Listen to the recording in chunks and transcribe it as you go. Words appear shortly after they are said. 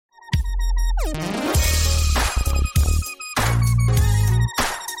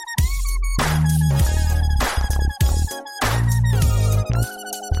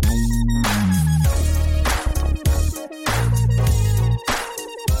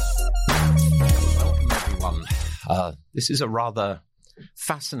This is a rather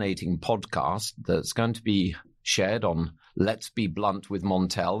fascinating podcast that's going to be shared on Let's Be Blunt with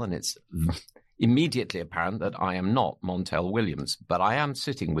Montel, and it's immediately apparent that I am not Montel Williams, but I am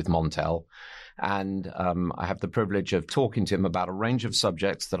sitting with Montel, and I have the privilege of talking to him about a range of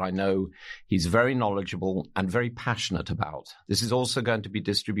subjects that I know he's very knowledgeable and very passionate about. This is also going to be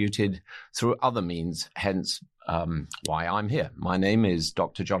distributed through other means, hence why I'm here. My name is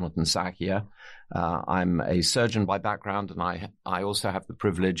Dr. Jonathan Sackia. I'm a surgeon by background, and I also have the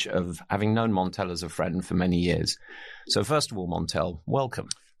privilege of having known Montel as a friend for many years. So first of all, Montel, welcome.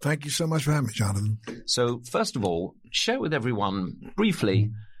 Thank you so much for having me, Jonathan. So first of all, share with everyone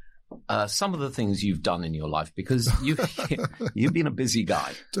briefly some of the things you've done in your life, because you've been a busy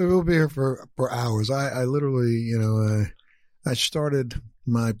guy. So we'll be here for hours. I literally, I started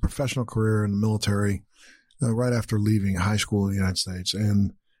my professional career in the military right after leaving high school in the United States.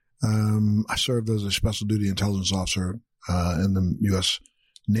 And I served as a special duty intelligence officer in the U.S.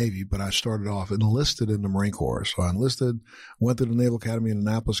 Navy, but I started off enlisted in the Marine Corps. So I enlisted, went to the Naval Academy in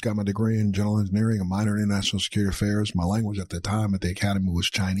Annapolis, got my degree in general engineering, a minor in international security affairs. My language at the time at the academy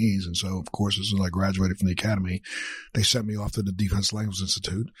was Chinese. And so, of course, as soon as I graduated from the academy, they sent me off to the Defense Language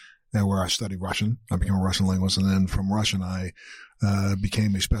Institute, where I studied Russian. I became a Russian linguist. And then from Russian, I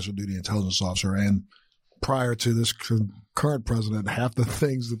became a special duty intelligence officer. And prior to this current president, half the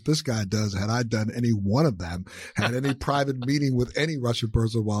things that this guy does, had I done any one of them, had any private meeting with any Russian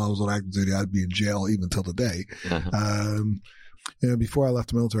person while I was on active duty, I'd be in jail even till today. Before I left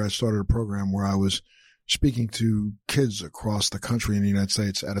the military, I started a program where I was speaking to kids across the country in the United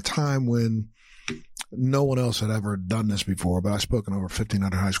States at a time when no one else had ever done this before, but I've spoken over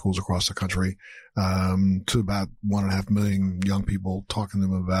 1,500 high schools across the country, to about 1.5 million young people, talking to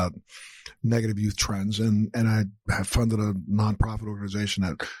them about negative youth trends. And I have funded a nonprofit organization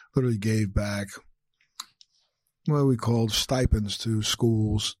that literally gave back what we called stipends to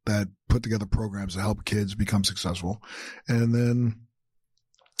schools that put together programs to help kids become successful. And then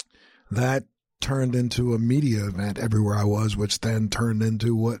that turned into a media event everywhere I was, which then turned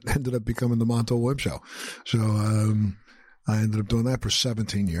into what ended up becoming the Montel Williams Show. So I ended up doing that for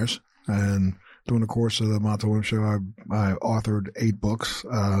 17 years. And during the course of the Montel Williams Show, I authored 8 books,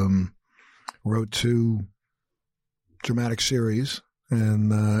 wrote 2 dramatic series,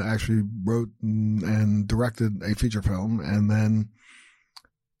 and actually wrote and directed a feature film. And then,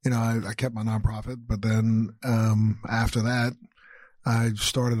 I kept my nonprofit. But then after that, I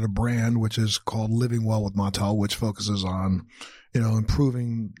started a brand which is called Living Well with Montel, which focuses on,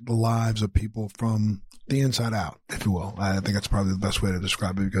 improving the lives of people from the inside out, if you will. I think that's probably the best way to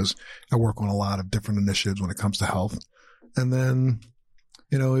describe it, because I work on a lot of different initiatives when it comes to health. And then,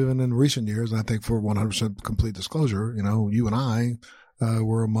 even in recent years, and I think for 100% complete disclosure, you and I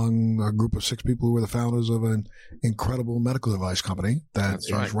were among a group of 6 people who were the founders of an incredible medical device company that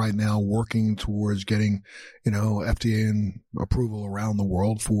is right now working towards getting, FDA approval around the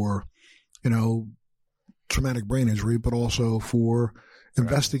world for, traumatic brain injury, but also for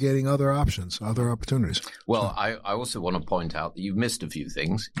investigating other options, other opportunities. Well, I also want to point out that you've missed a few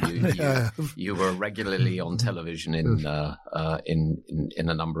things. You were regularly on television in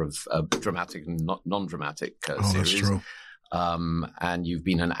a number of dramatic and non-dramatic series. That's true. And you've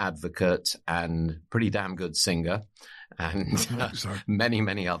been an advocate and pretty damn good singer, and many,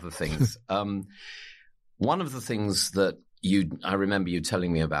 many other things. One of the things that I remember you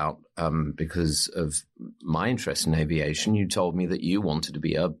telling me about, because of my interest in aviation, you told me that you wanted to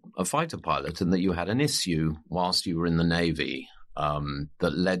be a fighter pilot, and that you had an issue whilst you were in the Navy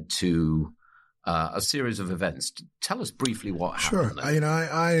that led to a series of events. Tell us briefly what happened.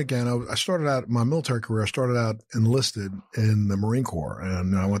 Sure. I started out my military career. I started out enlisted in the Marine Corps,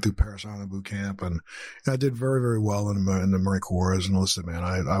 and I went through Parris Island boot camp, and I did very, very well in the Marine Corps as an enlisted man.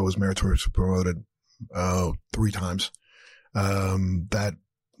 I was meritoriously promoted 3 times. That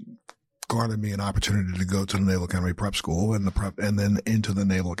garnered me an opportunity to go to the Naval Academy Prep School and then into the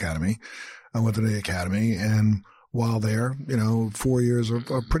Naval Academy. I went to the Academy, and while there, 4 years of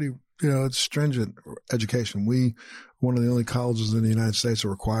pretty, it's stringent education. One of the only colleges in the United States that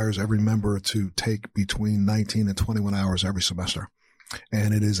requires every member to take between 19 and 21 hours every semester.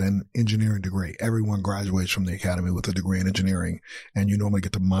 And it is an engineering degree. Everyone graduates from the academy with a degree in engineering, and you normally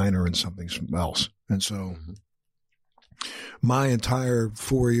get to minor in something else. And so my entire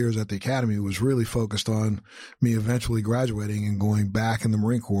 4 years at the academy was really focused on me eventually graduating and going back in the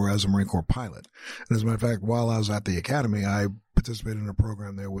Marine Corps as a Marine Corps pilot. And as a matter of fact, while I was at the academy, I participated in a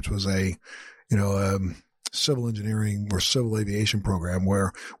program there, which was a civil engineering or civil aviation program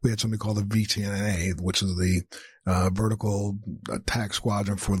where we had something called the VTNA, which is the vertical attack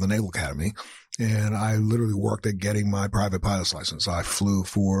squadron for the Naval Academy. And I literally worked at getting my private pilot's license. I flew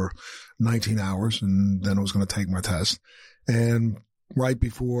for 19 hours and then I was going to take my test. And right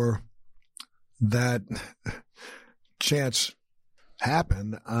before that chance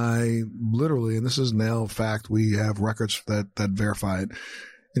happened, I literally, and this is now fact, we have records that verify it.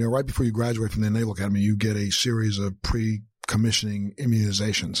 You know, right before you graduate from the Naval Academy, you get a series of pre-commissioning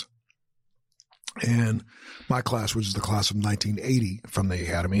immunizations. And my class, which is the class of 1980 from the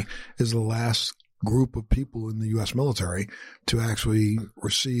Academy, is the last group of people in the U.S. military to actually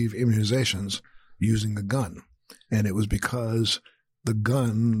receive immunizations using a gun. And it was because the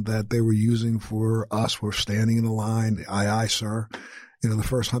gun that they were using for us were standing in the line. Aye, sir. You know, the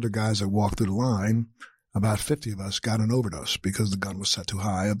first 100 guys that walked through the line, about 50 of us got an overdose because the gun was set too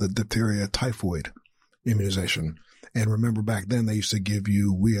high of the diphtheria typhoid immunization. And remember back then they used to give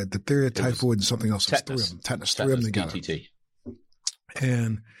you, we had diphtheria, typhoid, and something else. Tetanus. Tetanus, three of them together. DTT.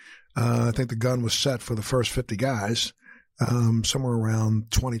 And I think the gun was set for the first 50 guys somewhere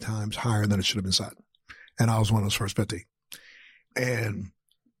around 20 times higher than it should have been set. And I was one of those first 50. And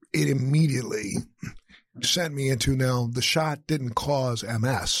it immediately sent me into, now the shot didn't cause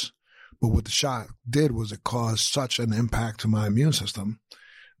MS, but what the shot did was it caused such an impact to my immune system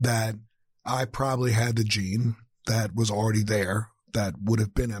that I probably had the gene that was already there that would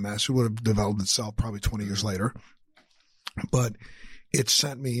have been MS. It would have developed itself probably 20 years later. But it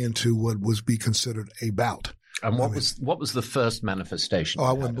sent me into what was be considered a bout. And what was the first manifestation? Oh,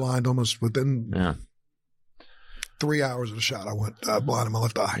 I went blind almost within 3 hours of the shot. I went blind in my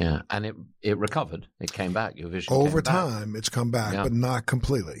left eye. Yeah, and it recovered. It came back. Your vision over came back. time. It's come back, but not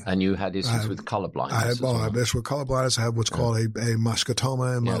completely. And you had issues with color blindness. I had issues with color blindness. I have what's called a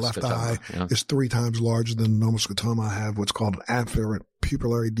muscotoma in my left eye. Yeah. It's 3 times larger than normal scotoma. I have what's called an afferent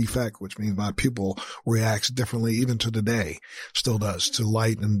pupillary defect, which means my pupil reacts differently, even to today, still does, to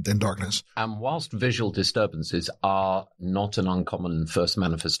light and darkness. And whilst visual disturbances are not an uncommon first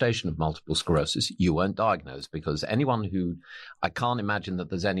manifestation of multiple sclerosis, you weren't diagnosed, because I can't imagine that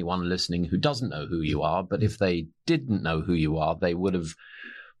there's anyone listening who doesn't know who you are, but if they didn't know who you are, they would have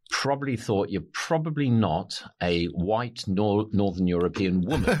probably thought you're probably not a white Northern European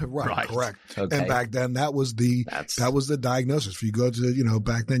woman. right, correct. Okay. And back then that was the diagnosis. If you go to,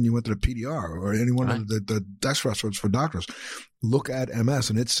 back then you went to the PDR or any one of the desk records for doctors, look at MS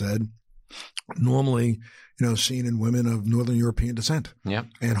and it said normally, seen in women of Northern European descent. Yeah.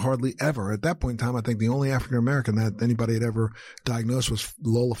 And hardly ever. At that point in time, I think the only African American that anybody had ever diagnosed was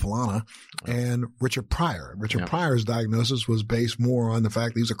Lola Falana and Richard Pryor. Richard Pryor's diagnosis was based more on the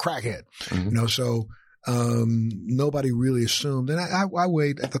fact that he was a crackhead. Mm-hmm. So nobody really assumed. And I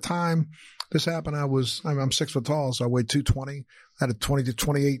weighed, at the time this happened, I'm 6 foot tall, so I weighed 220. I had a 20 to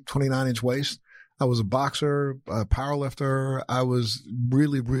 28, 29 inch waist. I was a boxer, a power lifter. I was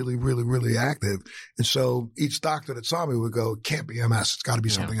really, really, really, really active. And so each doctor that saw me would go, it can't be MS. It's got to be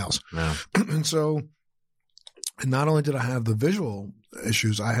something else. Yeah. And so not only did I have the visual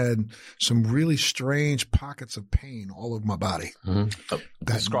issues, I had some really strange pockets of pain all over my body. Mm-hmm.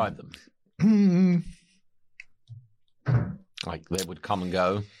 Describe them. Like they would come and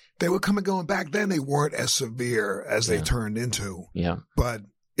go? They would come and go. And back then they weren't as severe as they turned into. Yeah. But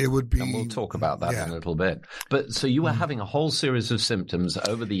it would be. And we'll talk about that in a little bit. But so you were having a whole series of symptoms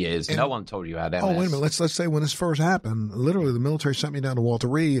over the years. And no one told you had MS. Oh, wait a minute. Let's say when this first happened, literally the military sent me down to Walter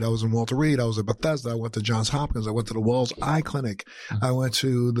Reed. I was in Walter Reed. I was at Bethesda. I went to Johns Hopkins. I went to the Wells Eye Clinic. I went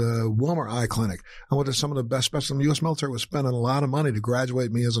to the Wilmer Eye Clinic. I went to some of the best specialists. The U.S. military was spending a lot of money to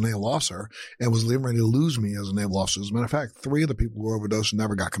graduate me as a naval officer and was ready to lose me as a naval officer. As a matter of fact, 3 of the people who were overdosed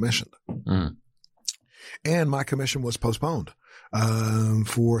never got commissioned. Mm. And my commission was postponed.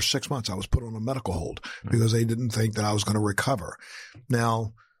 For 6 months, I was put on a medical hold because they didn't think that I was going to recover.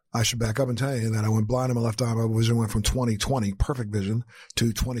 Now, I should back up and tell you that I went blind in my left eye. My vision went from 20/20, perfect vision,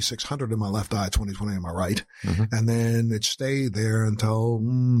 to 2600 in my left eye, 20/20 in my right. Mm-hmm. And then it stayed there until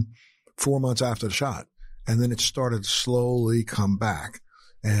 4 months after the shot. And then it started to slowly come back.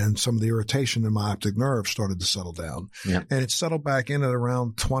 And some of the irritation in my optic nerve started to settle down. Yeah. And it settled back in at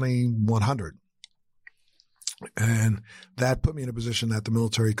around 2100. And that put me in a position that the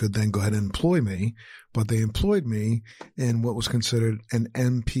military could then go ahead and employ me, but they employed me in what was considered an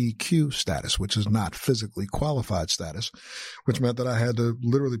MPQ status, which is not physically qualified status, which meant that I had to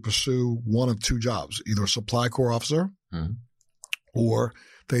literally pursue one of 2 jobs, either a supply corps officer or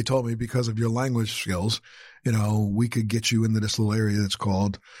they told me because of your language skills, we could get you into this little area that's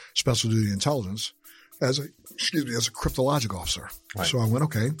called special duty intelligence as a cryptologic officer. Right. So I went,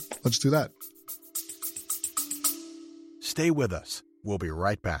 okay, let's do that. Stay with us. We'll be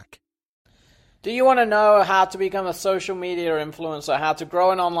right back. Do you want to know how to become a social media influencer, how to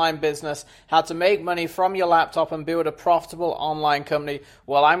grow an online business, how to make money from your laptop and build a profitable online company?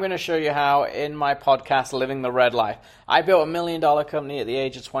 Well, I'm going to show you how in my podcast, Living the Red Life. I built $1 million company at the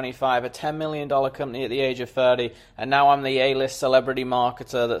age of 25, a $10 million company at the age of 30, and now I'm the A-list celebrity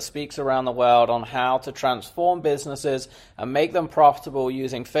marketer that speaks around the world on how to transform businesses and make them profitable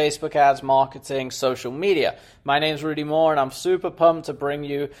using Facebook ads, marketing, social media. My name's Rudy Moore, and I'm super pumped to bring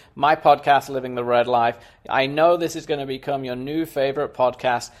you my podcast, Living the Red Life. I know this is going to become your new favorite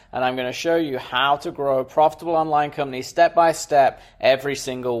podcast, and I'm going to show you how to grow a profitable online company step by step every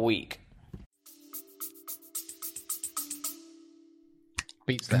single week.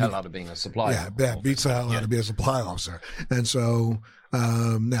 Beats the hell out of being a supply officer. Yeah, beats the hell out of being a supply officer. And so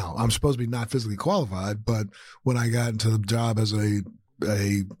now I'm supposed to be not physically qualified, but when I got into the job as a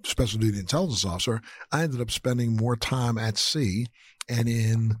special duty intelligence officer, I ended up spending more time at sea and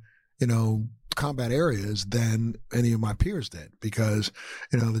in, combat areas than any of my peers did, because,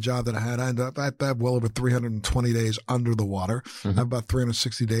 the job that I had, I had well over 320 days under the water. I have about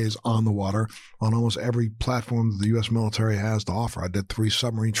 360 days on the water on almost every platform that the U.S. military has to offer. I did 3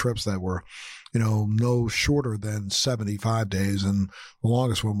 submarine trips that were, no shorter than 75 days. And the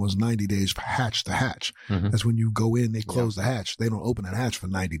longest one was 90 days hatch to hatch. That's when you go in, they close the hatch. They don't open that hatch for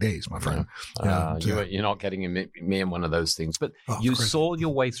 90 days, my friend. You're not getting me in one of those things. But you saw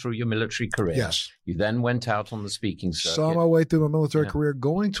your way through your military career. Yes. You then went out on the speaking circuit. Saw my way through my military career,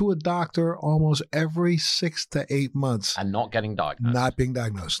 going to a doctor almost every 6 to 8 months. And not getting diagnosed. Not being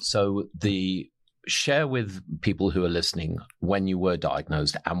diagnosed. So share with people who are listening when you were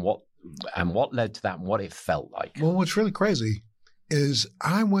diagnosed and what led to that and what it felt like. Well, what's really crazy is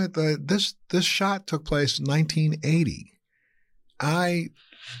I went, this shot took place in 1980. I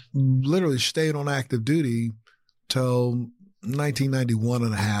literally stayed on active duty till 1991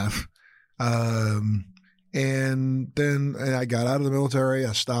 and a half. And then I got out of the military.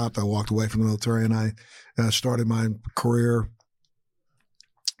 I stopped. I walked away from the military, and I started my career,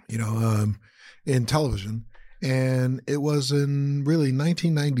 in television. And it was in really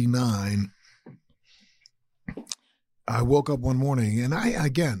 1999. I woke up one morning, and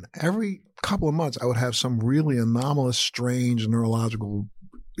every couple of months, I would have some really anomalous, strange neurological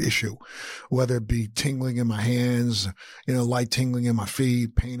issue, whether it be tingling in my hands, light tingling in my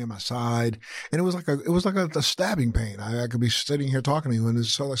feet, pain in my side. And it was like a stabbing pain. I could be sitting here talking to you, and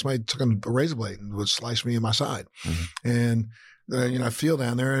it's so like somebody took a razor blade and would slice me in my side. And I feel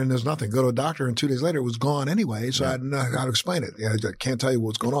down there and there's nothing. Go to a doctor, and 2 days later it was gone anyway. So I didn't know how to explain it. I can't tell you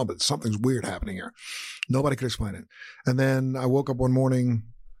what's going on, but something's weird happening here. Nobody could explain it. And then I woke up one morning,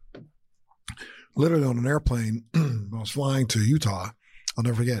 literally on an airplane. I was flying to Utah. I'll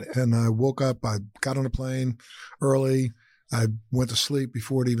never forget it. And I woke up, I got on a plane early. I went to sleep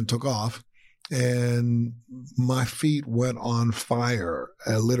before it even took off. And my feet went on fire.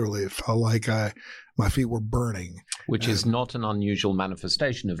 Literally, it felt like my feet were burning. Which is not an unusual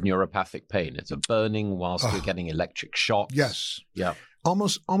manifestation of neuropathic pain. It's a burning whilst you're getting electric shocks. Yes. Yeah.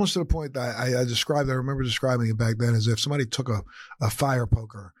 Almost to the point that I remember describing it back then as if somebody took a fire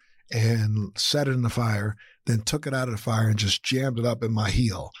poker and set it in the fire, then took it out of the fire and just jammed it up in my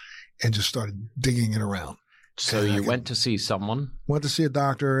heel and just started digging it around. So you went to see someone? Went to see a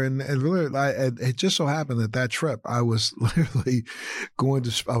doctor, and really, it just so happened that trip, I was literally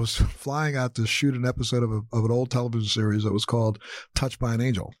I was flying out to shoot an episode of an old television series that was called Touched by an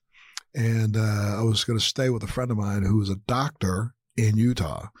Angel. And I was going to stay with a friend of mine who was a doctor in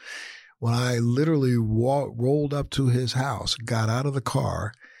Utah. When I literally rolled up to his house, got out of the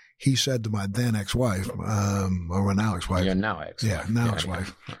car, he said to my then ex-wife, or my now ex-wife. Your now ex-wife. Yeah, now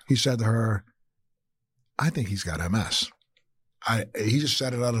ex-wife. He said to her, I think he's got MS. He just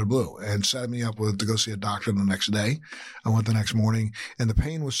said it out of the blue and set me up to go see a doctor the next day. I went the next morning, and the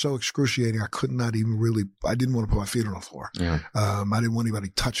pain was so excruciating, I could not even I didn't want to put my feet on the floor. Yeah. I didn't want anybody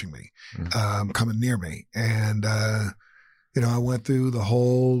touching me, coming near me. And, I went through the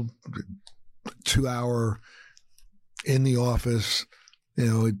whole 2 hour in the office,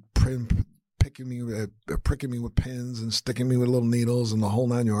 pricking me with pins and sticking me with little needles and the whole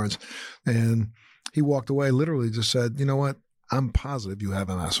 9 yards. And he walked away, literally just said, you know what? I'm positive you have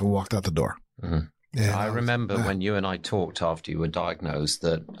MS, and walked out the door. Yeah, I remember when you and I talked after you were diagnosed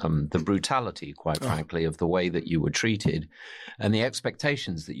that the brutality, quite frankly, of the way that you were treated and the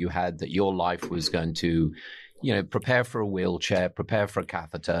expectations that you had that your life was going to, prepare for a wheelchair, prepare for a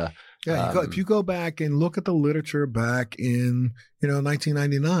catheter, Yeah, if you go back and look at the literature back in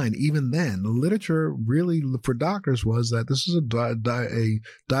 1999, even then, the literature really for doctors was that this is a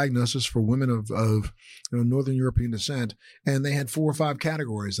diagnosis for women of Northern European descent, and they had 4 or 5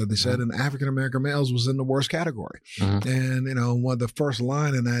 categories that they said, and African American males was in the worst category. And one of the first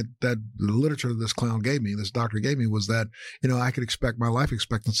line in that the literature this doctor gave me was that I could expect my life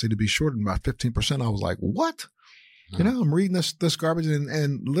expectancy to be shortened by 15%. I was like, what? I'm reading this garbage,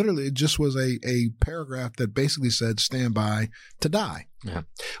 and literally it just was a paragraph that basically said, stand by to die. Yeah.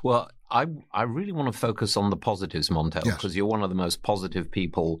 Well, I really want to focus on the positives, Montel, because you're one of the most positive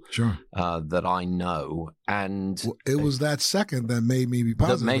people that I know. And it was that second that made me be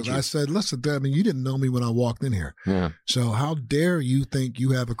positive. I said, listen, you didn't know me when I walked in here. Yeah. So how dare you think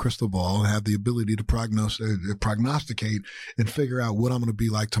you have a crystal ball and have the ability to prognosticate and figure out what I'm going to be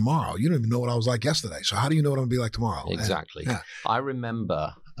like tomorrow? You don't even know what I was like yesterday. So how do you know what I'm going to be like tomorrow? Exactly. I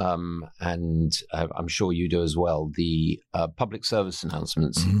remember, and I'm sure you do as well, the public service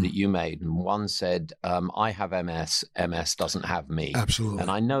announcements that you made. And one said, I have MS, MS doesn't have me. Absolutely.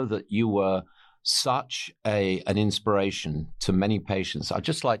 And I know that you were such an inspiration to many patients. I'd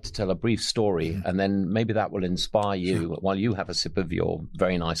just like to tell a brief story, and then maybe that will inspire you while you have a sip of your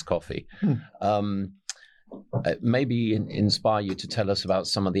very nice coffee. Maybe inspire you to tell us about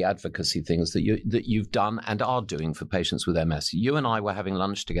some of the advocacy things that you've done and are doing for patients with MS. You and I were having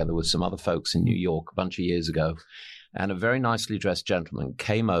lunch together with some other folks in New York a bunch of years ago, and a very nicely dressed gentleman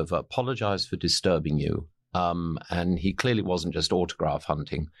came over, apologized for disturbing you, and he clearly wasn't just autograph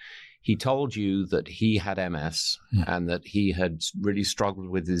hunting. He told you that he had MS and that he had really struggled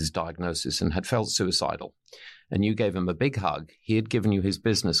with his diagnosis and had felt suicidal. And you gave him a big hug. He had given you his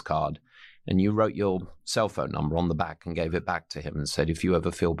business card, and you wrote your cell phone number on the back and gave it back to him and said, if you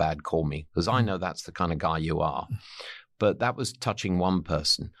ever feel bad, call me, because I know that's the kind of guy you are. But that was touching one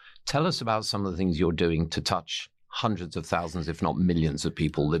person. Tell us about some of the things you're doing to touch hundreds of thousands, if not millions of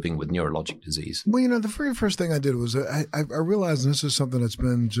people living with neurologic disease. Well, the very first thing I did was I realized, and this is something that's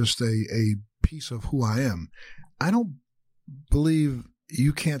been just a piece of who I am. I don't believe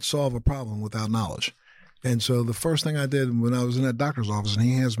you can't solve a problem without knowledge. And so the first thing I did when I was in that doctor's office and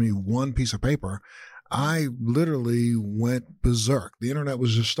he hands me one piece of paper, I literally went berserk. The internet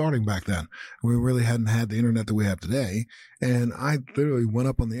was just starting back then. We really hadn't had the internet that we have today. And I literally went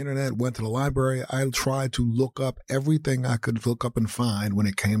up on the internet, went to the library. I tried to look up everything I could look up and find when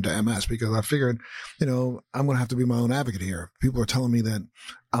it came to MS, because I figured, I'm going to have to be my own advocate here. People are telling me that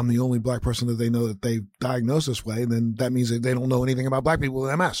I'm the only black person that they know that they diagnosed this way. And then that means that they don't know anything about black people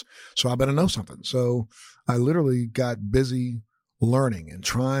with MS. So I better know something. So I literally got busy learning and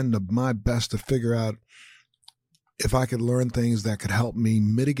trying my best to figure out if I could learn things that could help me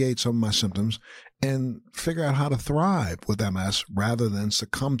mitigate some of my symptoms and figure out how to thrive with MS rather than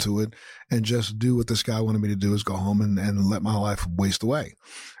succumb to it and just do what this guy wanted me to do, is go home and let my life waste away.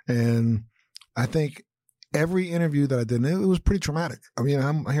 And I think every interview that I did, it was pretty traumatic. I mean,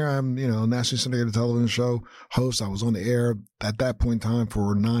 I'm nationally syndicated television show host. I was on the air at that point in time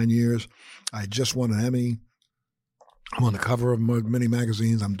for 9 years. I just won an Emmy. I'm on the cover of many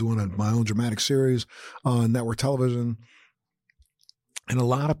magazines. I'm doing my own dramatic series on network television. And a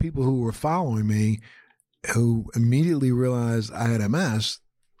lot of people who were following me who immediately realized I had MS,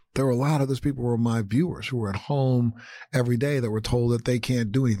 there were a lot of those people who were my viewers who were at home every day that were told that they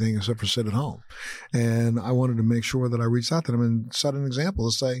can't do anything except for sit at home. And I wanted to make sure that I reached out to them and set an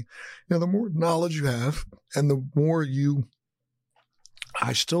example to say, the more knowledge you have and the more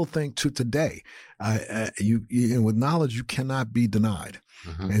I still think to today, with knowledge, you cannot be denied.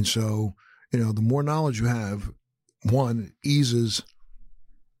 Mm-hmm. And so, the more knowledge you have, one, eases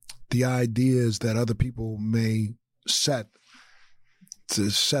the ideas that other people may set a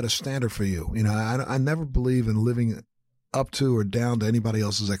standard for you. I never believe in living up to or down to anybody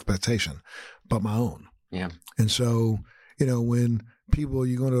else's expectation, but my own. Yeah. And so, when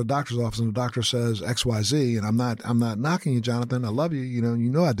you go to a doctor's office and the doctor says XYZ, and I'm not knocking you, Jonathan. I love you. You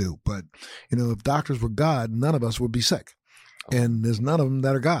know I do. But, if doctors were God, none of us would be sick. And there's none of them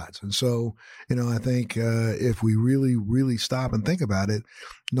that are gods. And so, I think if we really, really stop and think about it,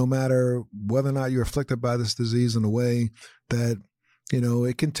 no matter whether or not you're afflicted by this disease in a way that,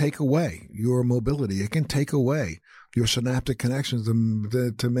 it can take away your mobility. It can take away your synaptic connections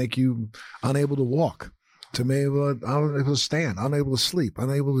to make you unable to walk, to be unable to stand, unable to sleep,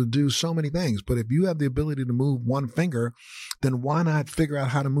 unable to do so many things. But if you have the ability to move one finger, then why not figure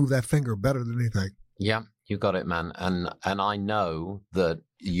out how to move that finger better than anything? Yeah, you got it, man. And I know that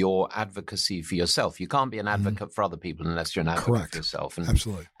your advocacy for yourself, you can't be an advocate for other people unless you're an advocate for yourself.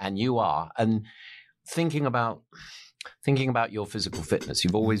 Absolutely. And you are. And thinking about thinking about your physical fitness,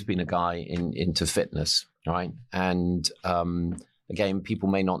 you've always been a guy into fitness, right? And again, people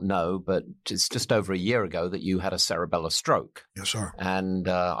may not know, but it's just over a year ago that you had a cerebellar stroke. Yes, sir. And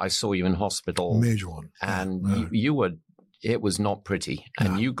I saw you in hospital. Major one. And you were, it was not pretty.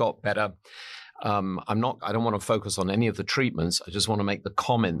 And you got better. I don't want to focus on any of the treatments. I just want to make the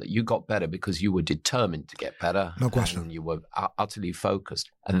comment that you got better because you were determined to get better. No question. And you were utterly focused.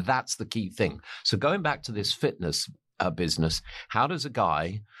 And that's the key thing. So going back to this fitness business, how does a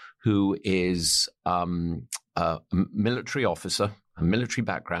guy who is a military officer, a military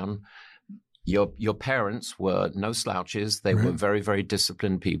background, your parents were no slouches. They were very, very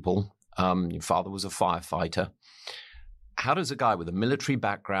disciplined people. Your father was a firefighter. How does a guy with a military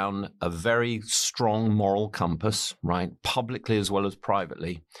background, a very strong moral compass, right, publicly as well as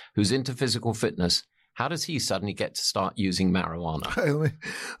privately, who's into physical fitness, how does he suddenly get to start using marijuana? Hey, let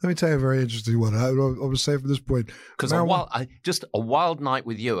me tell you a very interesting one. I would say from this point, because just a wild night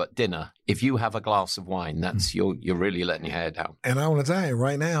with you at dinner, if you have a glass of wine, that's you're really letting your hair down. And I want to tell you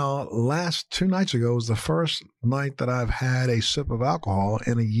right now, last 2 nights ago was the first night that I've had a sip of alcohol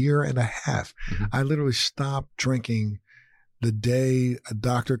in a year and a half. Mm-hmm. I literally stopped drinking the day a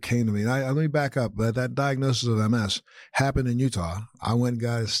doctor came to me. Let me back up. That diagnosis of MS happened in Utah. I went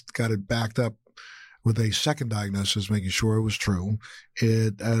and got it backed up with a second diagnosis, making sure it was true.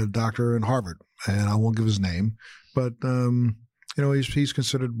 A doctor in Harvard, and I won't give his name, but he's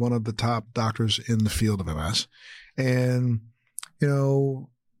considered one of the top doctors in the field of MS. And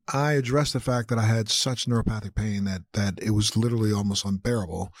I addressed the fact that I had such neuropathic pain that it was literally almost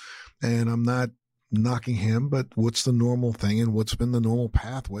unbearable. And I'm not knocking him, but what's the normal thing and what's been the normal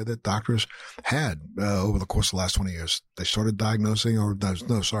pathway that doctors had over the course of the last 20 years? They started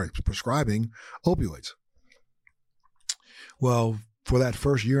prescribing opioids. Well, for that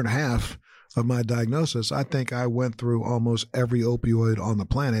first year and a half of my diagnosis, I think I went through almost every opioid on the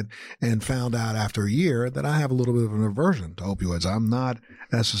planet and found out after a year that I have a little bit of an aversion to opioids. I'm not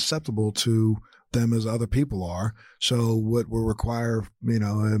as susceptible to them as other people are. So what will require,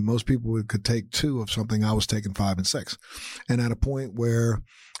 and most people could take 2 of something, I was taking 5 and 6. And at a point where,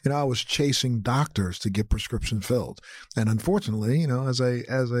 I was chasing doctors to get prescription filled. And unfortunately, as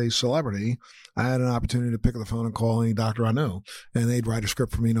a celebrity, I had an opportunity to pick up the phone and call any doctor I knew, and they'd write a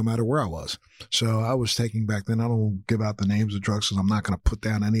script for me no matter where I was. So I was taking back then, I don't give out the names of drugs because I'm not going to put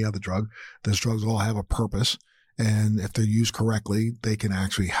down any other drug. Those drugs all have a purpose. And if they're used correctly, they can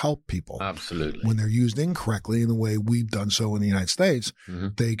actually help people. Absolutely. When they're used incorrectly in the way we've done so in the United States,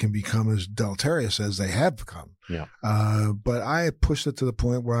 they can become as deleterious as they have become. Yeah. But I pushed it to the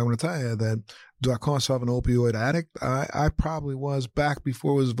point where I'm going to tell you that, do I call myself an opioid addict? I probably was back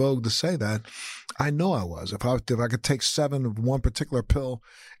before it was vogue to say that. I know I was. If I could take 7 of one particular pill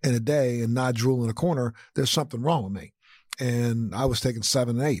in a day and not drool in a corner, there's something wrong with me. And I was taking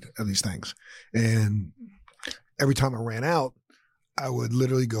 7 and 8 of these things. And every time I ran out, I would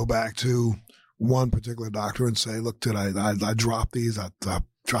literally go back to one particular doctor and say, look, I dropped these. I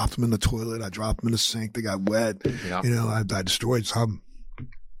dropped them in the toilet. I dropped them in the sink. They got wet. Yeah. I destroyed some.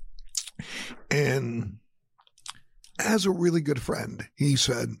 And as a really good friend, he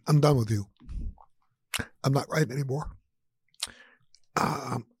said, I'm done with you. I'm not writing anymore.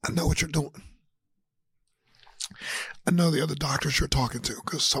 I know what you're doing. I know the other doctors you're talking to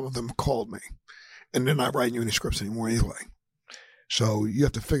because some of them called me. And they're not writing you any scripts anymore anyway. So you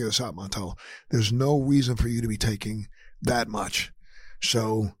have to figure this out, Montel. There's no reason for you to be taking that much.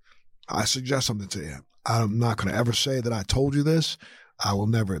 So I suggest something to you. I'm not going to ever say that I told you this. I will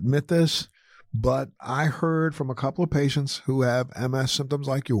never admit this. But I heard from a couple of patients who have MS symptoms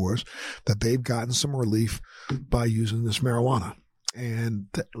like yours that they've gotten some relief by using this marijuana. And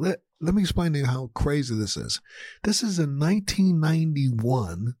let me explain to you how crazy this is. This is in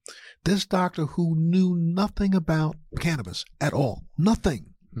 1991. This doctor who knew nothing about cannabis at all,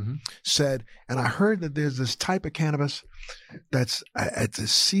 nothing, said, and I heard that there's this type of cannabis that's it's a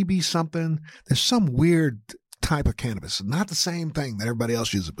CB something. There's some weird type of cannabis, not the same thing that everybody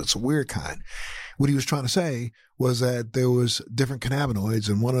else uses, but it's a weird kind. What he was trying to say was that there was different cannabinoids,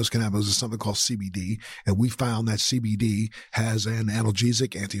 and one of those cannabinoids is something called CBD, and we found that CBD has an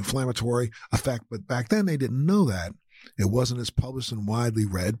analgesic, anti-inflammatory effect, but back then they didn't know that. It wasn't as published and widely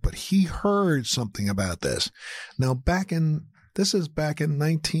read, but he heard something about this. Now, this is back in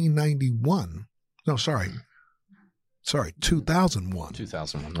 1991. No, sorry, 2001.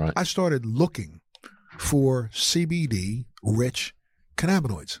 2001, right. I started looking for CBD-rich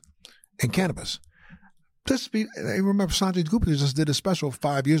cannabinoids and cannabis. I remember Sanjay Gupta just did a special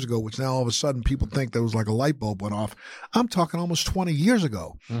 5 years ago, which now all of a sudden people think there was like a light bulb went off. I'm talking almost 20 years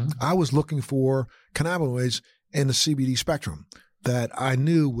ago. I was looking for cannabinoids in the CBD spectrum that I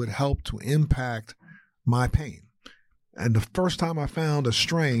knew would help to impact my pain. And the first time I found a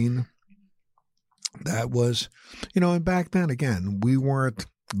strain that was, and back then, again, we weren't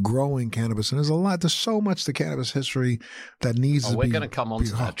growing cannabis. And there's so much to cannabis history that needs to be. We're going to come on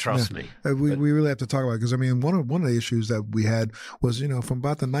to that, trust me. We really have to talk about it because, one of the issues that we had was, from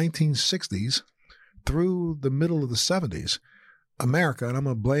about the 1960s through the middle of the 70s, America, and I'm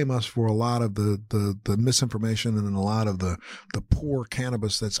going to blame us for a lot of the misinformation and a lot of the poor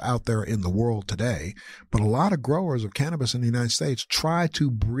cannabis that's out there in the world today. But a lot of growers of cannabis in the United States try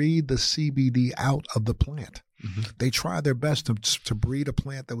to breed the CBD out of the plant. Mm-hmm. They tried their best to breed a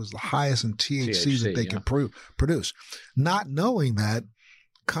plant that was the highest in THC that they could produce, not knowing that,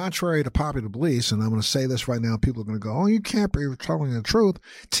 contrary to popular beliefs, and I'm going to say this right now, people are going to go, oh, you can't be telling the truth.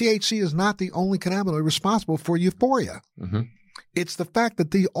 THC is not the only cannabinoid responsible for euphoria. Mm-hmm. It's the fact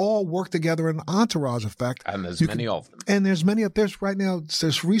that they all work together in an entourage effect. And there's many of them. And there's right now,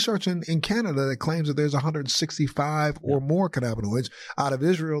 there's research in Canada that claims that there's 165 or more cannabinoids. Out of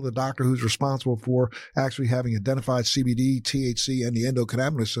Israel, the doctor who's responsible for actually having identified CBD, THC, and the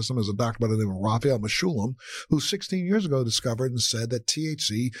endocannabinoid system is a doctor by the name of Raphael Mechoulam, who 16 years ago discovered and said that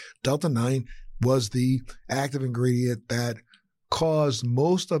THC, Delta-9, was the active ingredient that caused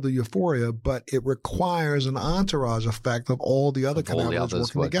most of the euphoria, but it requires an entourage effect of all the other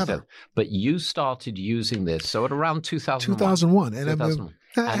cannabinoids working together. But you started using this, so at around 2001. 2001.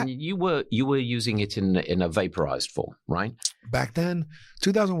 And you were using it in a vaporized form, right? Back then,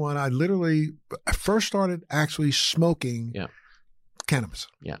 2001, I first started actually smoking cannabis.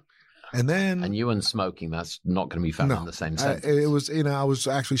 Yeah. And you and smoking, that's not going to be found in the same sentence. It was, I was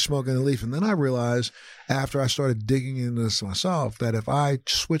actually smoking a leaf. And then I realized after I started digging into this myself that if I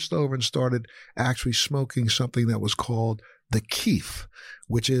switched over and started actually smoking something that was called the kief,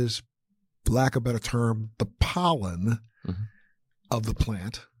 which is, for lack of a better term, the pollen of the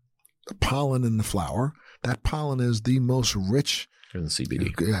plant, the pollen in the flower, that pollen is the most rich in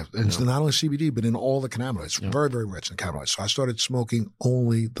CBD. Yeah, and it's not only CBD, but in all the cannabinoids. Very, very rich in cannabinoids. So I started smoking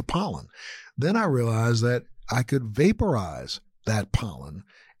only the pollen. Then I realized that I could vaporize that pollen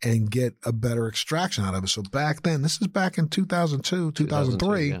and get a better extraction out of it. So back then, this is back in 2002,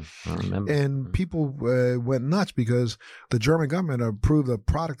 2003. I remember. And people went nuts because the German government approved a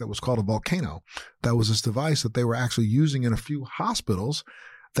product that was called a Volcano. That was this device that they were actually using in a few hospitals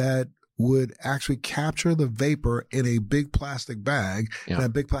that would actually capture the vapor in a big plastic bag, and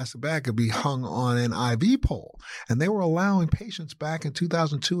that big plastic bag could be hung on an IV pole. And they were allowing patients back in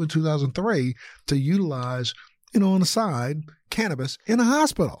 2002 and 2003 to utilize, on the side, cannabis in a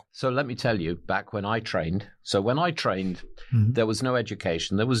hospital. So let me tell you, back when I trained, there was no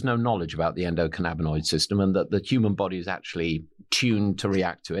education, there was no knowledge about the endocannabinoid system and that the human body is actually tuned to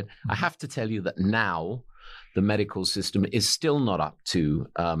react to it. I have to tell you that now, the medical system is still not up to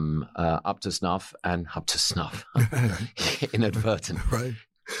snuff, inadvertent. Right.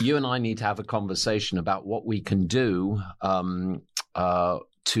 You and I need to have a conversation about what we can do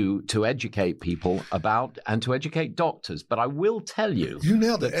to educate people about and to educate doctors. But I will tell you, you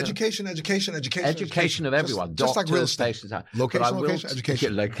nailed it. Education of everyone. Just like real estate.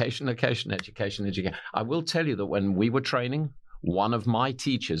 Location, education. I will tell you that when we were training, one of my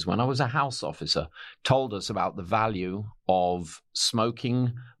teachers, when I was a house officer, told us about the value of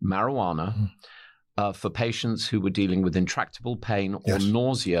smoking marijuana for patients who were dealing with intractable pain or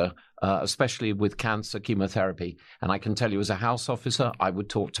nausea, especially with cancer chemotherapy. And I can tell you, as a house officer, I would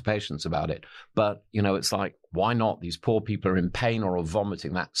talk to patients about it. But, it's like, why not? These poor people are in pain or are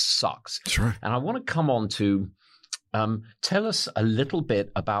vomiting. That sucks. That's right. And I want to come on to tell us a little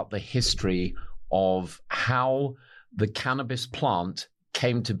bit about the history of how the cannabis plant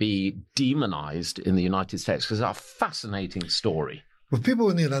came to be demonized in the United States, because it's a fascinating story. Well, people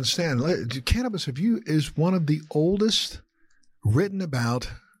need to understand, cannabis is one of the oldest written about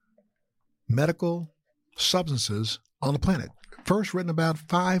medical substances on the planet. First written about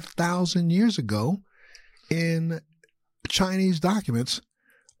 5,000 years ago in Chinese documents,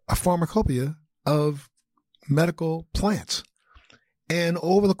 a pharmacopoeia of medical plants. And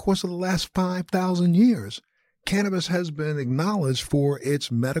over the course of the last 5,000 years, cannabis has been acknowledged for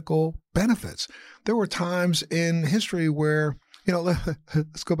its medical benefits. There were times in history where,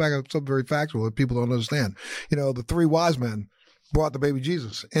 let's go back to something very factual that people don't understand. The three wise men brought the baby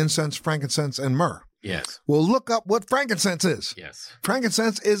Jesus, incense, frankincense, and myrrh. Yes. Well, look up what frankincense is. Yes.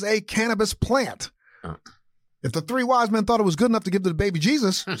 Frankincense is a cannabis plant. If the three wise men thought it was good enough to give to the baby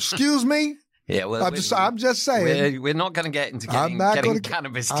Jesus, excuse me. Yeah, well, I'm just saying. We're not going to get into getting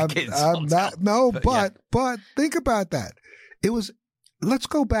cannabis to kids. But think about that. Let's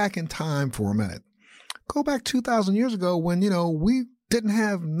go back in time for a minute. Go back 2,000 years ago when, we didn't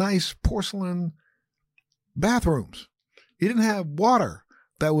have nice porcelain bathrooms. You didn't have water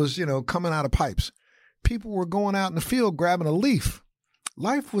that was, coming out of pipes. People were going out in the field grabbing a leaf.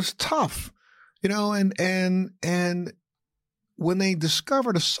 Life was tough, and when they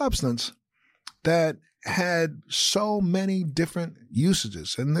discovered a substance that had so many different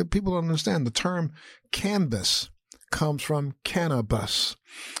usages, and that people don't understand, the term cannabis comes from cannabis.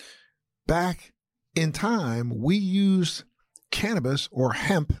 Back in time, we used cannabis or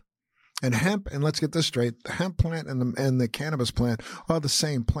hemp, and let's get this straight, the hemp plant and the cannabis plant are the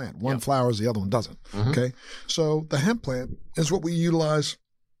same plant. One flowers, the other one doesn't. Mm-hmm. Okay. So the hemp plant is what we utilize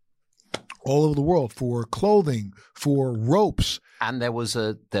all over the world for clothing, for ropes. And there's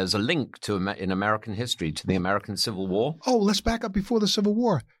a link to in American history to the American Civil War. Oh, let's back up before the Civil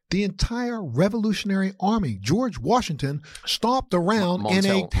War. The entire Revolutionary Army, George Washington, stomped around in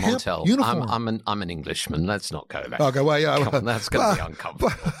a hemp uniform. I'm an Englishman. Let's not go there. Okay, well, yeah, come on, that's going to be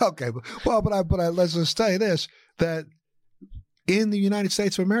uncomfortable. But let's just say this: that in the United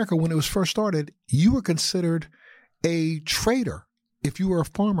States of America, when it was first started, you were considered a trader if you were a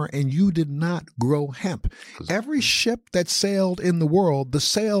farmer and you did not grow hemp. Every ship that sailed in the world, the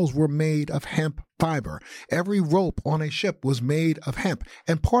sails were made of hemp fiber. Every rope on a ship was made of hemp.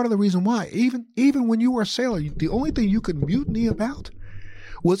 And part of the reason why, even when you were a sailor, the only thing you could mutiny about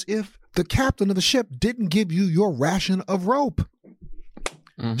was if the captain of the ship didn't give you your ration of rope.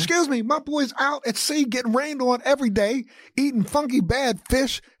 Mm-hmm. Excuse me, my boy's out at sea getting rained on every day, eating funky bad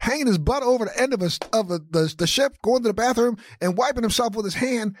fish, hanging his butt over the end of the ship, going to the bathroom and wiping himself with his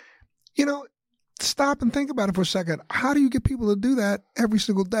hand. Stop and think about it for a second. How do you get people to do that every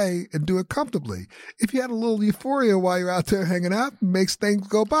single day and do it comfortably? If you had a little euphoria while you're out there hanging out, it makes things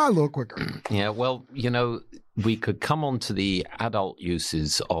go by a little quicker. Yeah, well, we could come on to the adult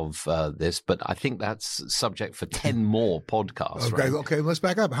uses of this, but I think that's subject for 10 more podcasts. Okay, right? Okay, let's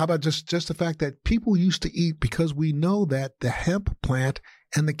back up. How about just the fact that people used to eat, because we know that the hemp plant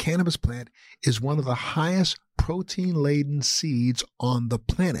and the cannabis plant is one of the highest protein-laden seeds on the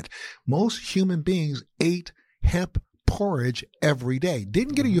planet. Most human beings ate hemp porridge every day.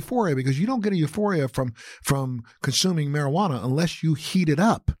 Didn't get a euphoria, because you don't get a euphoria from consuming marijuana unless you heat it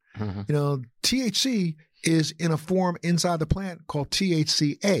up. Mm-hmm. THC is in a form inside the plant called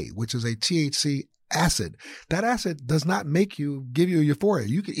THCA, which is a THC acid. That acid does not give you a euphoria.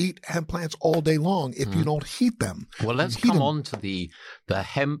 You can eat hemp plants all day long if you don't heat them. Well, let's come on to the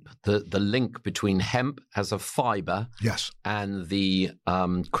hemp, the link between hemp as a fiber, yes, and the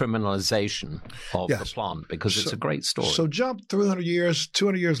criminalization of the plant, because it's a great story. So jump 300 years,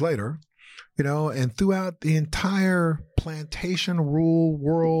 200 years later, and throughout the entire plantation rule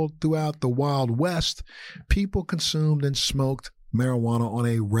world, throughout the Wild West, people consumed and smoked marijuana on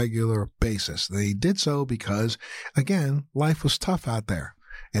a regular basis. They did so because, again, life was tough out there.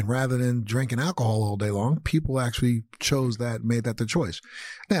 And rather than drinking alcohol all day long, people actually made that their choice.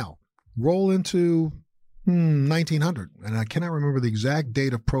 Now, roll into 1900, and I cannot remember the exact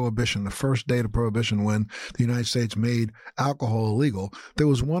date of prohibition, the first date of prohibition when the United States made alcohol illegal. There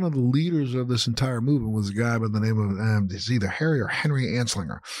was one of the leaders of this entire movement was a guy by the name of, it's either Harry or Henry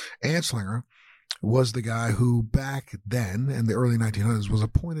Anslinger. Anslinger was the guy who back then in the early 1900s was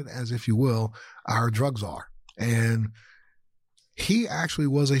appointed as, if you will, our drug czar. And he actually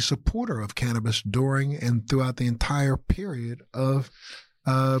was a supporter of cannabis during and throughout the entire period of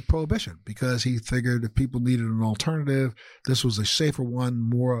prohibition, because he figured if people needed an alternative, this was a safer one,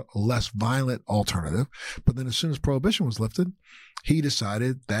 more or less violent alternative. But then as soon as prohibition was lifted, he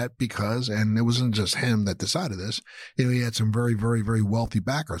decided that and it wasn't just him that decided this, he had some very, very, very wealthy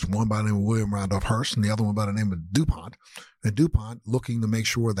backers, one by the name of William Randolph Hearst and the other one by the name of DuPont. And DuPont looking to make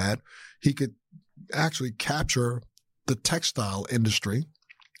sure that he could actually capture the textile industry.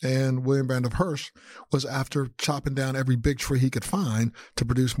 And William Randolph Hearst was after chopping down every big tree he could find to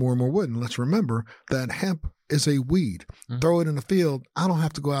produce more and more wood. And let's remember that hemp is a weed. Mm-hmm. Throw it in the field. I don't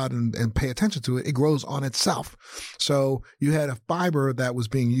have to go out and pay attention to it. It grows on itself. So you had a fiber that was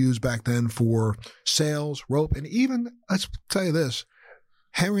being used back then for sails, rope, and even, let's tell you this,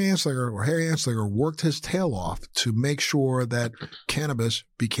 Harry Anslinger worked his tail off to make sure that cannabis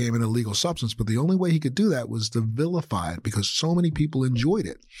became an illegal substance. But the only way he could do that was to vilify it, because so many people enjoyed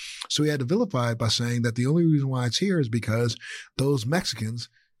it. So he had to vilify it by saying that the only reason why it's here is because those Mexicans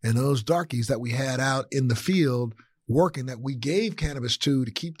and those darkies that we had out in the field working, that we gave cannabis to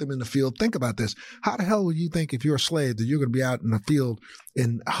keep them in the field. Think about this. How the hell would you think, if you're a slave, that you're going to be out in the field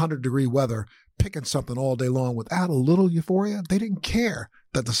in 100-degree weather picking something all day long without a little euphoria? They didn't care.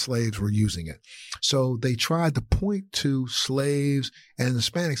 that the slaves were using it. So they tried to point to slaves and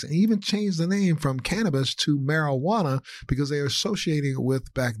Hispanics and even changed the name from cannabis to marijuana because they were associating it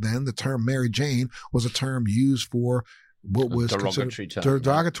with, back then, the term Mary Jane was a term used for what was considered a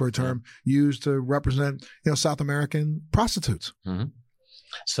derogatory term used to represent, South American prostitutes. Mm-hmm.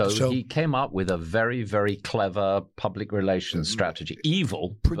 So he came up with a very, very clever public relations strategy.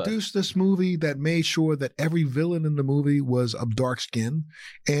 Evil. Produced this movie that made sure that every villain in the movie was of dark skin.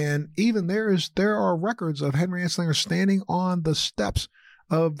 And even there are records of Henry Anslinger standing on the steps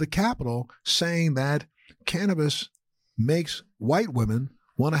of the Capitol saying that cannabis makes white women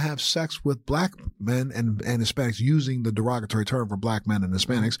want to have sex with black men and Hispanics, using the derogatory term for black men and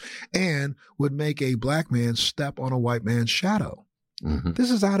Hispanics, and would make a black man step on a white man's shadow. Mm-hmm. This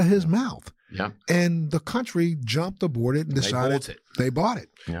is out of his mouth. Yeah. And the country jumped aboard it and decided they bought it.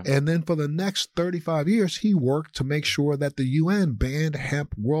 Yeah. And then for the next 35 years, he worked to make sure that the UN banned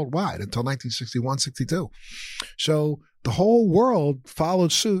hemp worldwide until 1961, 62. So the whole world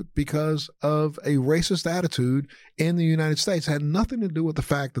followed suit because of a racist attitude in the United States. It had nothing to do with the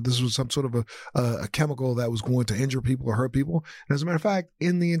fact that this was some sort of a chemical that was going to injure people or hurt people. And as a matter of fact,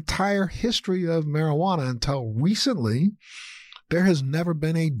 in the entire history of marijuana until recently, there has never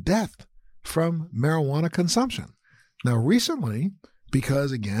been a death from marijuana consumption. Now, recently,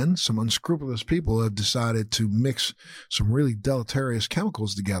 because, again, some unscrupulous people have decided to mix some really deleterious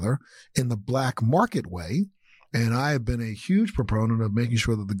chemicals together in the black market way, and I have been a huge proponent of making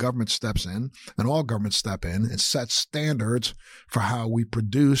sure that the government steps in, and all governments step in, and set standards for how we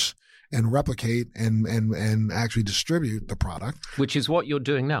produce and replicate and actually distribute the product. Which is what you're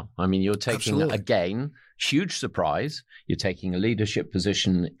doing now. I mean, you're taking, again, huge surprise. You're taking a leadership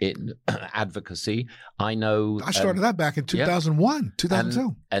position in advocacy. I know. I started that back in 2001,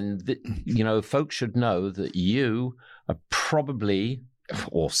 2002. And folks should know that you are probably,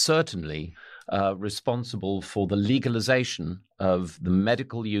 or certainly, responsible for the legalization of the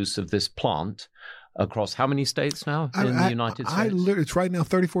medical use of this plant across how many states now in the United States? It's right now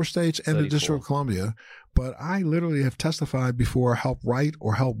 34 states and 34. The District of Columbia. But I literally have testified before, help write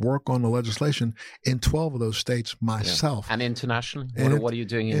or help work on the legislation in 12 of those states myself. Yeah. And internationally? What are you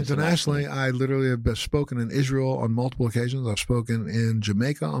doing internationally? I literally have spoken in Israel on multiple occasions. I've spoken in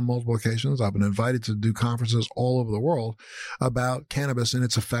Jamaica on multiple occasions. I've been invited to do conferences all over the world about cannabis and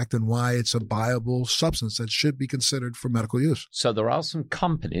its effect and why it's a viable substance that should be considered for medical use. So there are some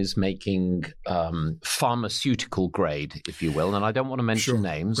companies making pharmaceutical grade, if you will, and I don't want to mention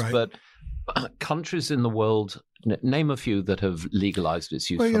names, right. But countries in the world, name a few that have legalized its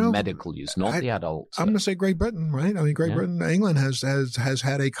use for medical use, not the adult. I'm going to say Great Britain, right? I mean, Great Britain, England has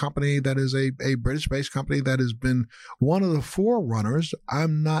had a company that is a British-based company that has been one of the forerunners.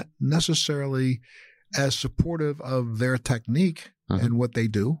 I'm not necessarily as supportive of their technique and what they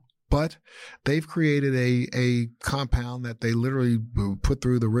do, but they've created a compound that they literally put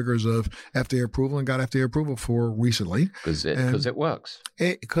through the rigors of FDA approval and got FDA approval for recently. Because it works.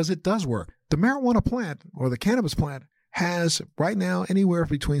 Because it does work. The marijuana plant or the cannabis plant has right now anywhere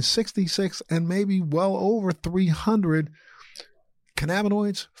between 66 and maybe well over 300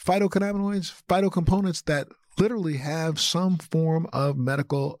 cannabinoids, phytocomponents that literally have some form of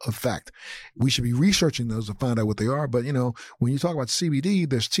medical effect. We should be researching those to find out what they are. But, when you talk about CBD,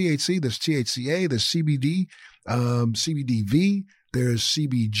 there's THC, there's THCA, there's CBD, CBDV, there's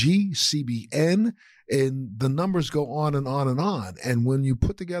CBG, CBN, and the numbers go on and on and on. And when you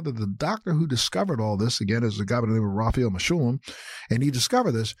put together the doctor who discovered all this, again, is a guy by the name of Raphael Mechoulam, and he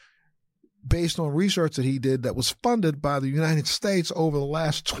discovered this based on research that he did that was funded by the United States over the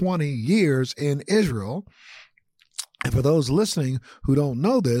last 20 years in Israel. And for those listening who don't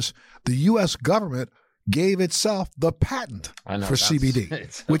know this, the U.S. government gave itself the patent for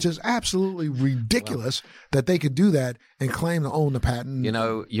CBD, which is absolutely ridiculous that they could do that and claim to own the patent.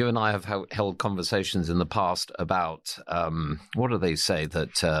 You and I have held conversations in the past about, what do they say,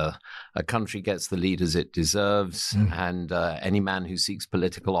 that a country gets the leaders it deserves, and any man who seeks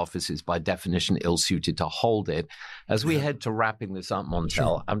political office is by definition ill-suited to hold it. As we head to wrapping this up, Montel,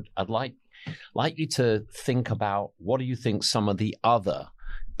 sure. I'd like you to think about, what do you think some of the other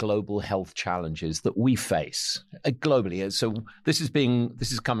global health challenges that we face globally? So this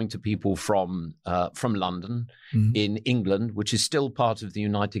is coming to people from London, in England, which is still part of the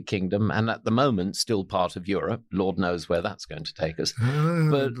United Kingdom, and at the moment still part of Europe. Lord knows where that's going to take us.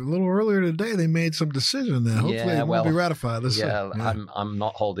 But a little earlier today, they made some decision there. Hopefully, it will be ratified. I'm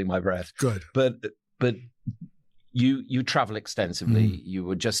not holding my breath. Good, but you travel extensively. You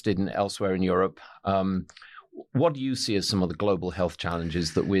were just elsewhere in Europe. what do you see as some of the global health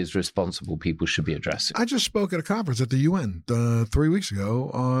challenges that we as responsible people should be addressing? I just spoke at a conference at the UN 3 weeks ago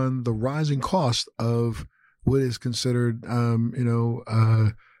on the rising cost of what is considered,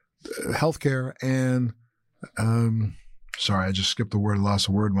 healthcare and, sorry, I just skipped the word, lost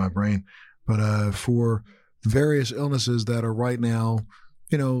a word in my brain, but for various illnesses that are right now,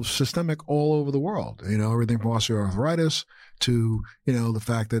 systemic all over the world, everything from osteoarthritis to, the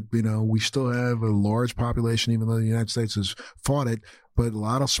fact that, we still have a large population, even though the United States has fought it, but a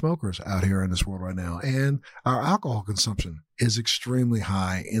lot of smokers out here in this world right now. And our alcohol consumption is extremely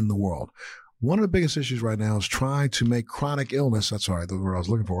high in the world. One of the biggest issues right now is trying to make chronic illness, that's sorry, the word I was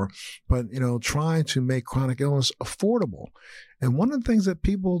looking for, but, trying to make chronic illness affordable. And one of the things that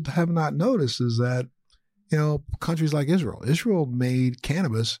people have not noticed is that, countries like Israel made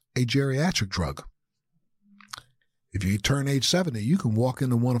cannabis a geriatric drug. If you turn age 70, you can walk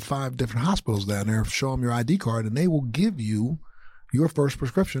into one of 5 different hospitals down there, show them your ID card, and they will give you your first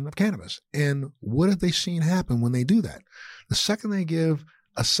prescription of cannabis. And what have they seen happen when they do that? The second they give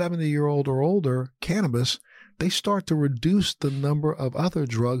a 70-year-old or older cannabis, they start to reduce the number of other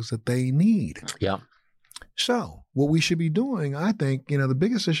drugs that they need. Yeah. So what we should be doing, I think, the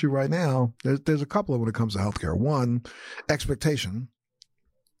biggest issue right now, there's a couple of when it comes to healthcare. One, expectation.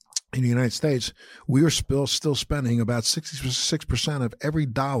 In the United States, we are still spending about 66% of every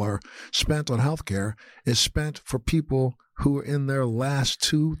dollar spent on healthcare is spent for people who are in their last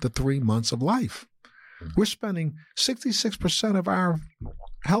 2 to 3 months of life. We're spending 66% of our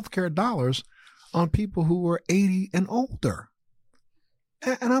healthcare dollars on people who are 80 and older.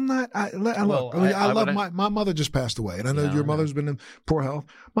 And I'm not, my mother just passed away. And I know your mother's been in poor health.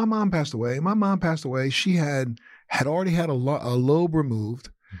 My mom passed away. She had already had a lobe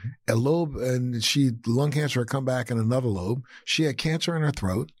removed. A lobe, and lung cancer had come back in another lobe. She had cancer in her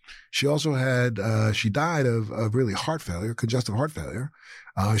throat. She also had, she died of really heart failure, congestive heart failure.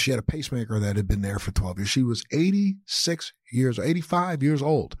 She had a pacemaker that had been there for 12 years. She was 85 years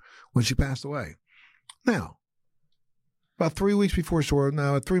old when she passed away. Now, about 3 months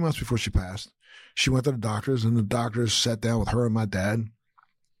before she passed, she went to the doctors, and the doctors sat down with her and my dad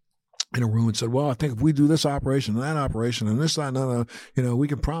in a room and said, well, I think if we do this operation and that operation and this, that, and that, we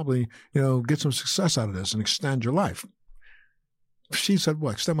can probably, get some success out of this and extend your life. She said,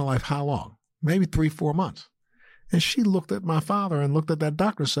 well, extend my life how long? Maybe 3-4 months. And she looked at my father and looked at that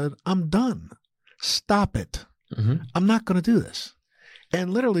doctor and said, I'm done. Stop it. Mm-hmm. I'm not going to do this.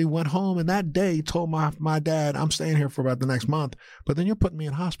 And literally went home and that day told my dad, I'm staying here for about the next month, but then you're putting me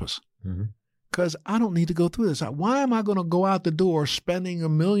in hospice. Mm-hmm. Because I don't need to go through this. Why am I going to go out the door spending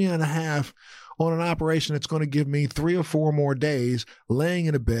 $1.5 million on an operation that's going to give me 3 or 4 more days laying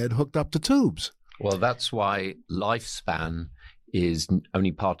in a bed hooked up to tubes? Well, that's why lifespan is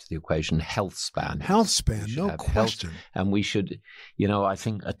only part of the equation. Health span, no question. Health, and we should, I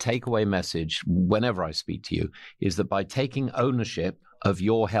think a takeaway message whenever I speak to you is that by taking ownership of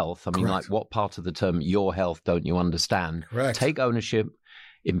your health, I mean, Correct. like what part of the term your health don't you understand? Correct. Take ownership.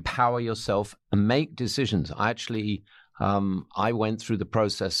 Empower yourself and make decisions. I went through the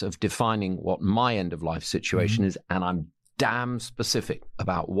process of defining what my end of life situation is, and I'm damn specific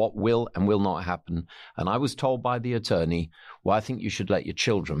about what will and will not happen. And I was told by the attorney, well, I think you should let your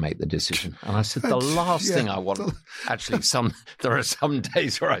children make the decision. And I said, the last thing I want, actually, there are some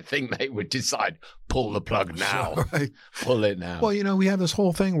days where I think they would decide, pull the plug now, right. Pull it now. Well, we have this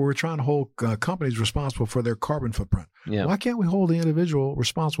whole thing where we're trying to hold companies responsible for their carbon footprint. Yeah. Why can't we hold the individual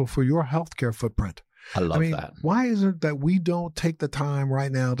responsible for your healthcare footprint? I love that. Why is it that we don't take the time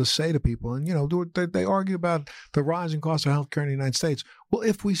right now to say to people, and, they argue about the rising cost of healthcare in the United States. Well,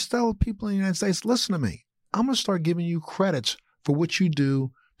 if we tell people in the United States, listen to me, I'm going to start giving you credits for what you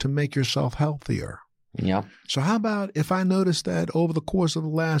do to make yourself healthier. Yeah. So how about if I notice that over the course of the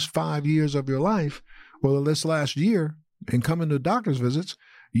last 5 years of your life, or this last year, and coming to doctor's visits,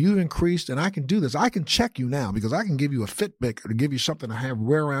 you've increased, and I can do this. I can check you now because I can give you a Fitbit or to give you something to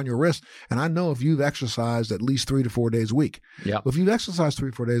wear around your wrist. And I know if you've exercised at least 3 to 4 days a week. Yeah. If you've exercised 3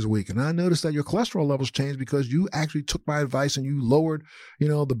 or 4 days a week, and I noticed that your cholesterol levels changed because you actually took my advice and you lowered,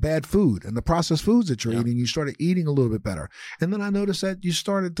 the bad food and the processed foods that you're eating. You started eating a little bit better. And then I noticed that you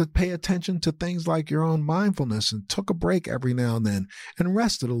started to pay attention to things like your own mindfulness and took a break every now and then and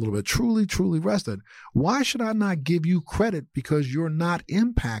rested a little bit, truly, truly rested. Why should I not give you credit because you're not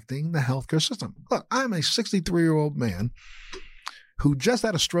impacting the healthcare system? Look, I'm a 63-year-old man who just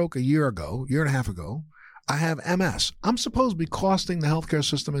had a stroke a year and a half ago. I have MS. I'm supposed to be costing the healthcare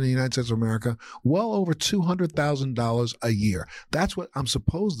system in the United States of America well over $200,000 a year. That's what I'm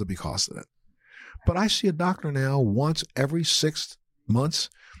supposed to be costing it. But I see a doctor now once every 6 months.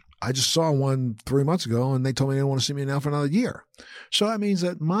 I just saw one 3 months ago and they told me they didn't want to see me now for another year. So that means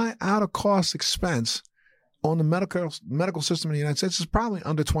that my out-of-cost expense on the medical system in the United States is probably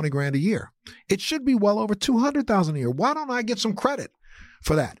under 20 grand a year. It should be well over 200,000 a year. Why don't I get some credit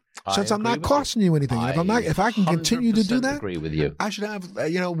for that? Since I'm not costing you anything. If I can continue to do that, agree with you. I should have,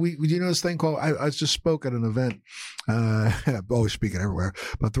 we this thing called, I just spoke at an event, I'm always speaking everywhere,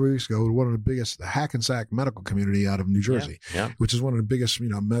 about 3 weeks ago, one of the biggest, the Hackensack medical community out of New Jersey, which is one of the biggest,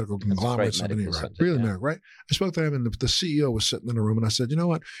 medical conglomerates of any, right? Really medical, right? I spoke to him and the CEO was sitting in the room and I said, you know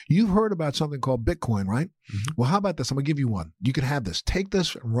what? You've heard about something called Bitcoin, right? Mm-hmm. Well, how about this? I'm going to give you one. You can have this. Take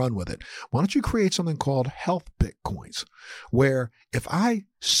this and run with it. Why don't you create something called health Bitcoins, where if I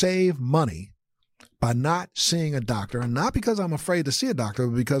save money by not seeing a doctor, and not because I'm afraid to see a doctor,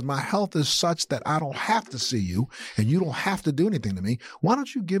 but because my health is such that I don't have to see you and you don't have to do anything to me, why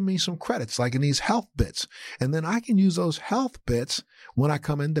don't you give me some credits like in these health bits? And then I can use those health bits when I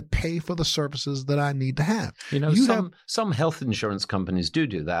come in to pay for the services that I need to have. Some health insurance companies do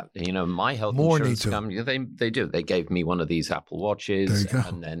that. My health insurance company, they do. They gave me one of these Apple Watches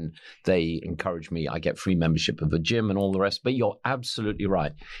and then they encourage me. I get free membership of a gym and all the rest. But you're absolutely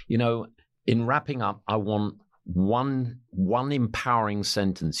right. In wrapping up, I want one empowering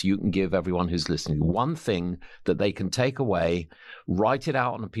sentence you can give everyone who's listening. One thing that they can take away, write it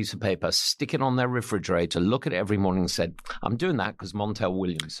out on a piece of paper, stick it on their refrigerator, look at it every morning and said, I'm doing that because Montel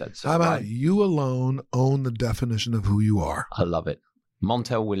Williams said so. How about you alone own the definition of who you are? I love it.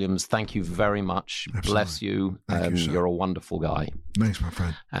 Montel Williams, thank you very much. Absolutely. Bless you. You're a wonderful guy. Thanks, my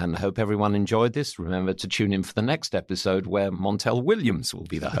friend. And I hope everyone enjoyed this. Remember to tune in for the next episode where Montel Williams will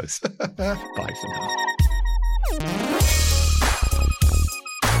be the host. Bye for now.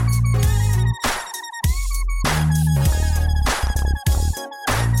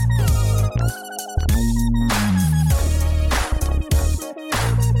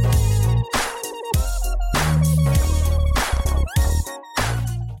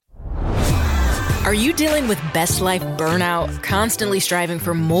 Are you dealing with best life burnout, constantly striving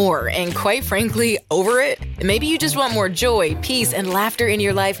for more, and quite frankly, over it? Maybe you just want more joy, peace, and laughter in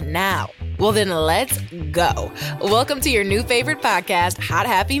your life now. Well, then let's go. Welcome to your new favorite podcast, Hot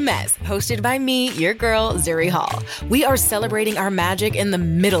Happy Mess, hosted by me, your girl, Zuri Hall. We are celebrating our magic in the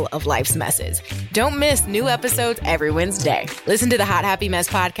middle of life's messes. Don't miss new episodes every Wednesday. Listen to the Hot Happy Mess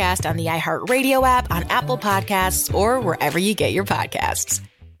podcast on the iHeartRadio app, on Apple Podcasts, or wherever you get your podcasts.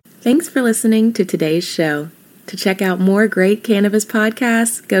 Thanks for listening to today's show. To check out more great cannabis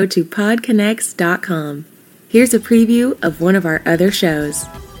podcasts, go to podconnects.com. Here's a preview of one of our other shows.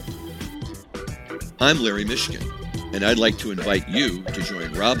 I'm Larry Michigan, and I'd like to invite you to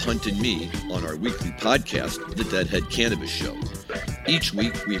join Rob Hunt and me on our weekly podcast, The Deadhead Cannabis Show. Each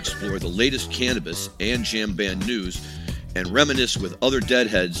week, we explore the latest cannabis and jam band news and reminisce with other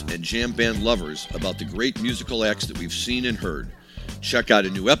Deadheads and jam band lovers about the great musical acts that we've seen and heard. Check out a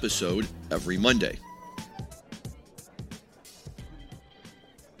new episode every Monday.